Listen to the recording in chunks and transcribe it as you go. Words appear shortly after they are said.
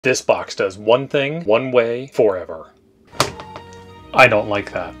This box does one thing, one way, forever. I don't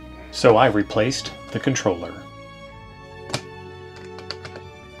like that. So I replaced the controller.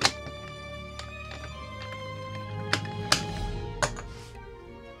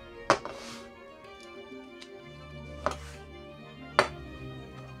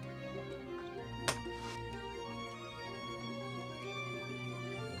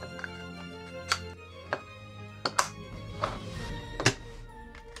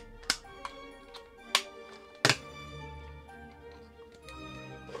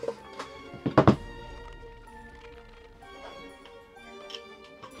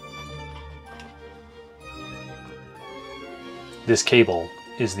 This cable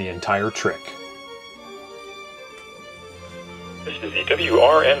is the entire trick. This is the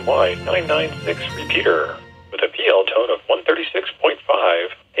WRNY 996 repeater with a PL tone of 136.5.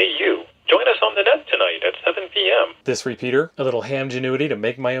 Hey you, join us on the net tonight at 7 p.m. This repeater, a little hamgenuity to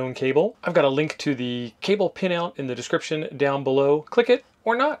make my own cable. I've got a link to the cable pinout in the description down below. Click it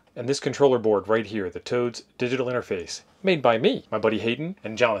or not. And this controller board right here, the Toads digital interface, made by me, my buddy Hayden,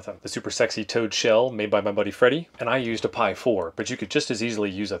 and Jonathan. The super sexy Toad shell made by my buddy Freddie, and I used a Pi 4, but you could just as easily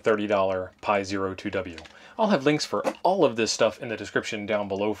use a $30 Pi 02W. I'll have links for all of this stuff in the description down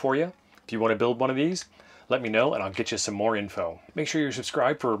below for you. If you want to build one of these, let me know and I'll get you some more info. Make sure you're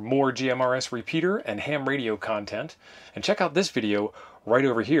subscribed for more GMRS repeater and ham radio content, and check out this video right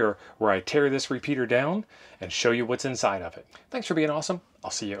over here where I tear this repeater down and show you what's inside of it. Thanks for being awesome.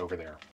 I'll see you over there.